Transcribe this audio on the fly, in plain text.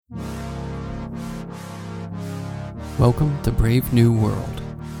Welcome to Brave New World,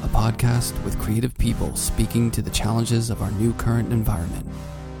 a podcast with creative people speaking to the challenges of our new current environment.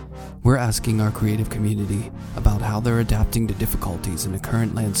 We're asking our creative community about how they're adapting to difficulties in the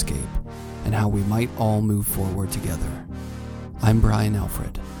current landscape and how we might all move forward together. I'm Brian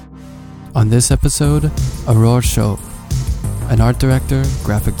Alfred. On this episode, Aurore Chauve, an art director,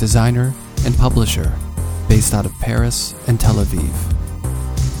 graphic designer, and publisher based out of Paris and Tel Aviv.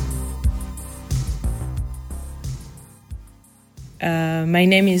 My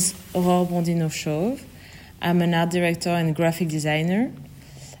name is Aurore Chauve. I'm an art director and graphic designer.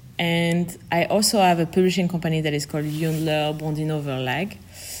 And I also have a publishing company that is called Jondler Brondino Verlag.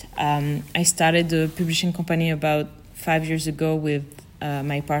 I started the publishing company about 5 years ago with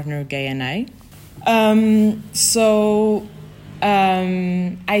my partner Guy and I.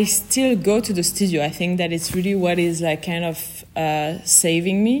 I still go to the studio. I think that it's really what is like kind of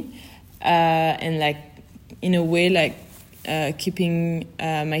saving me and like in a way like keeping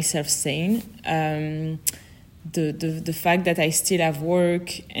myself sane. The fact that I still have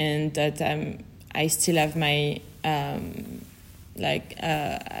work and that I still have my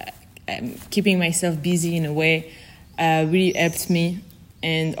keeping myself busy in a way really helps me,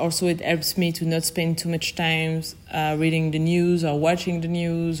 and also it helps me to not spend too much time reading the news or watching the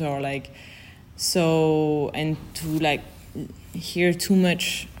news or and to like hear too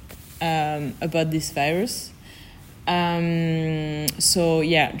much about this virus.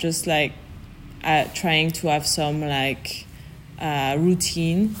 Just like trying to have some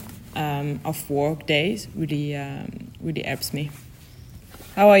routine of work days really helps me.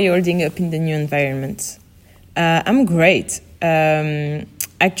 How are you holding up in the new environment? I'm great.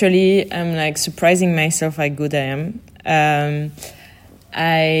 Actually, I'm like surprising myself how good I am.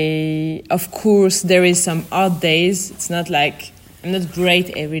 Of course, there is some hard days. It's not like I'm not great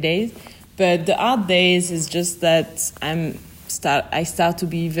every day. But the hard days is just that I start to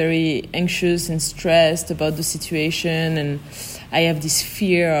be very anxious and stressed about the situation, and I have this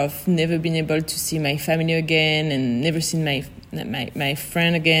fear of never being able to see my family again and never seeing my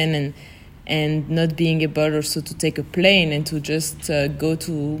friend again, and not being able also to take a plane and to just go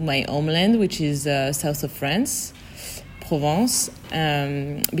to my homeland, which is south of France, Provence,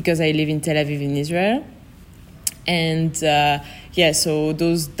 because I live in Tel Aviv in Israel. And so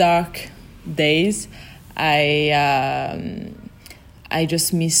those dark days, I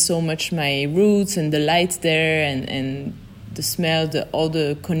just miss so much my roots and the light there and the smell, all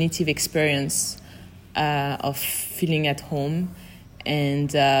the cognitive experience of feeling at home.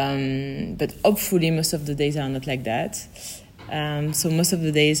 And but hopefully most of the days are not like that. So most of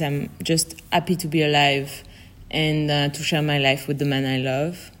the days I'm just happy to be alive and to share my life with the man I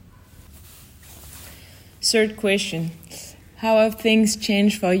love. Third question. How have things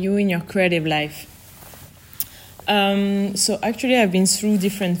changed for you in your creative life? So actually I've been through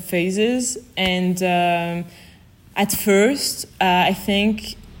different phases, and at first, I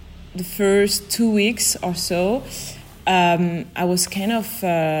think the first 2 weeks or so, I was kind of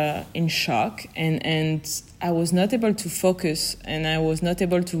in shock, and I was not able to focus, and I was not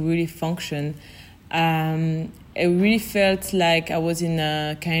able to really function. It really felt like I was in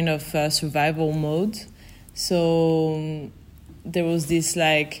a kind of survival mode. So there was this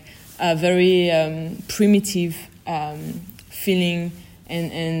like a very primitive feeling,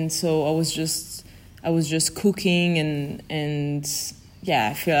 and so I was just cooking and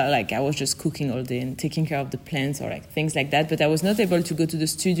I feel like I was just cooking all day and taking care of the plants or like things like that. But I was not able to go to the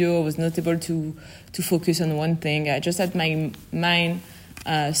studio. I was not able to focus on one thing. I just had my mind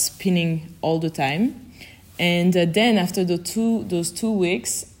spinning all the time. And then after those 2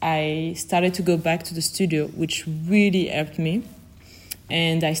 weeks, I started to go back to the studio, which really helped me.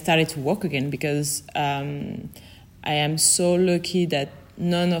 And I started to work again because I am so lucky that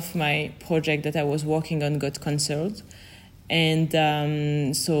none of my project that I was working on got cancelled. And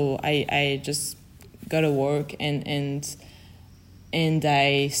so I just got to work and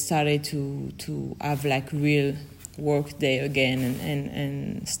I started to have like real work day again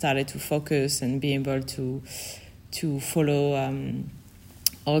and started to focus and be able to follow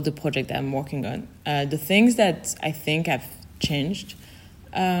all the projects that I'm working on. The things that I think have changed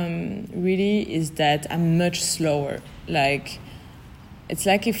really is that I'm much slower. Like it's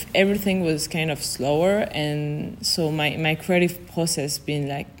like if everything was kind of slower, and so my creative process been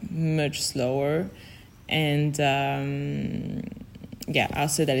like much slower, and I'll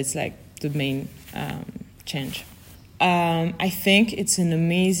say that it's like the main change. I think it's an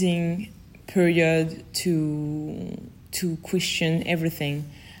amazing period to question everything,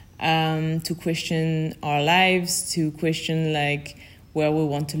 to question our lives, to question like where we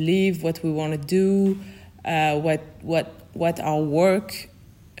want to live, what we want to do, what our work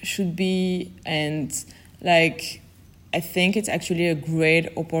should be, and like I think it's actually a great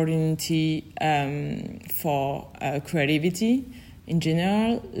opportunity for creativity in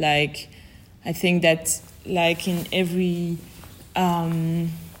general. Like I think that like in every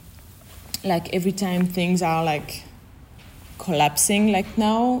time things are like collapsing like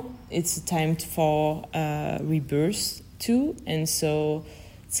now, it's a time for rebirth too, and so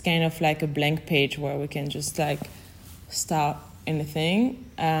it's kind of like a blank page where we can just like start anything.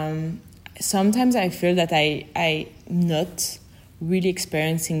 Sometimes I feel that I not really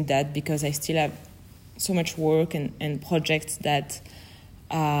experiencing that because I still have so much work and projects that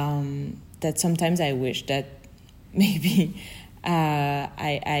sometimes I wish that maybe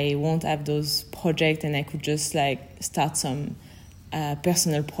I won't have those projects and I could just like start some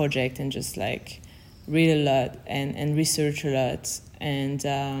personal project and just like read a lot and research a lot.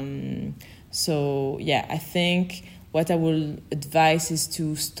 And so yeah, I think what I will advise is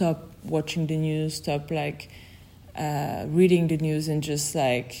to stop watching the news, stop like reading the news, and just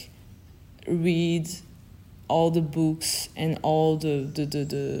like read all the books and all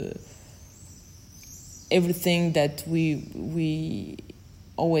the everything that we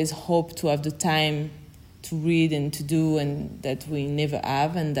always hope to have the time to read and to do, and that we never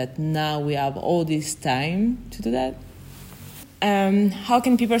have, and that now we have all this time to do that. How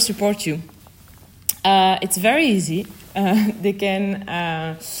can people support you? It's very easy. They can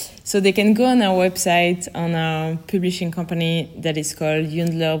go on our website, on our publishing company that is called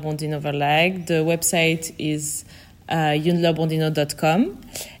Jundler Bondino Verlag. The website is jundlerbondino.com,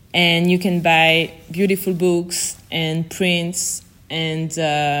 and you can buy beautiful books and prints, and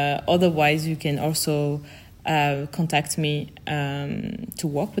otherwise you can also contact me to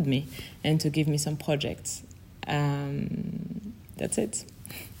work with me and to give me some projects. That's it.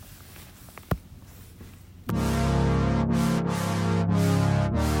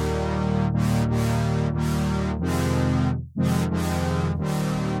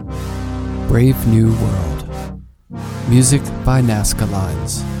 Brave New World. Music by Nazca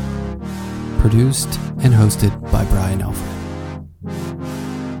Lines. Produced and hosted by Brian Alfred.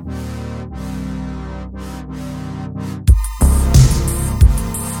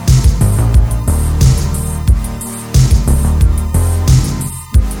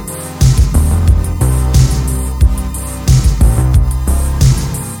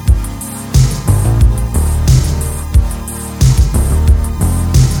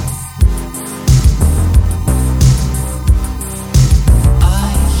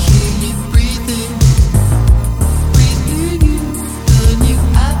 I hear you breathing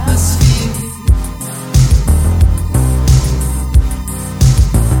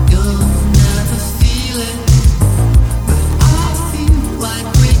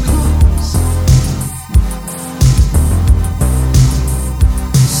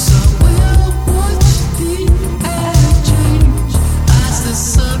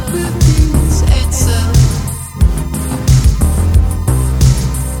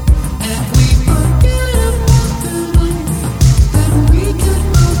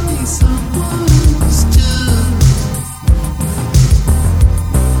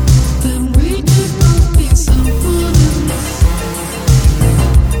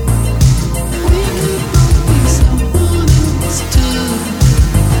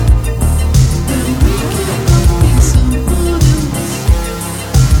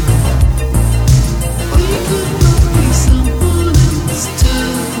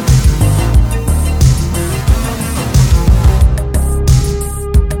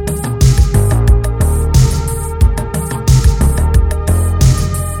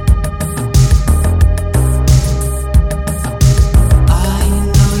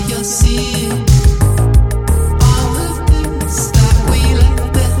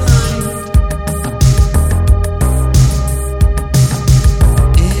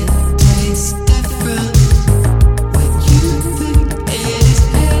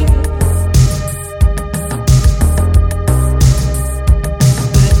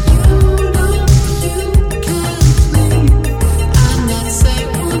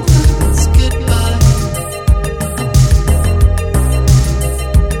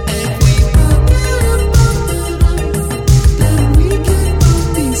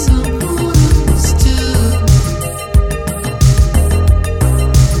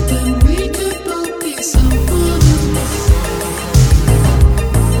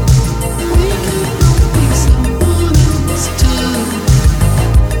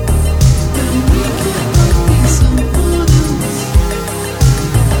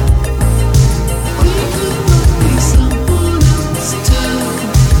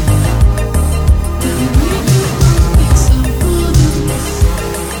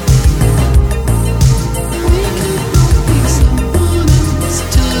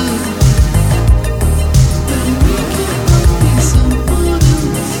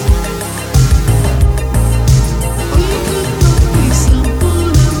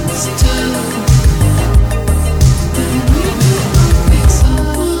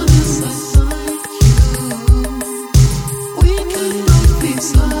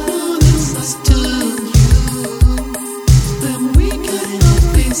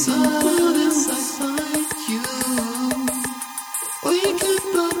sun.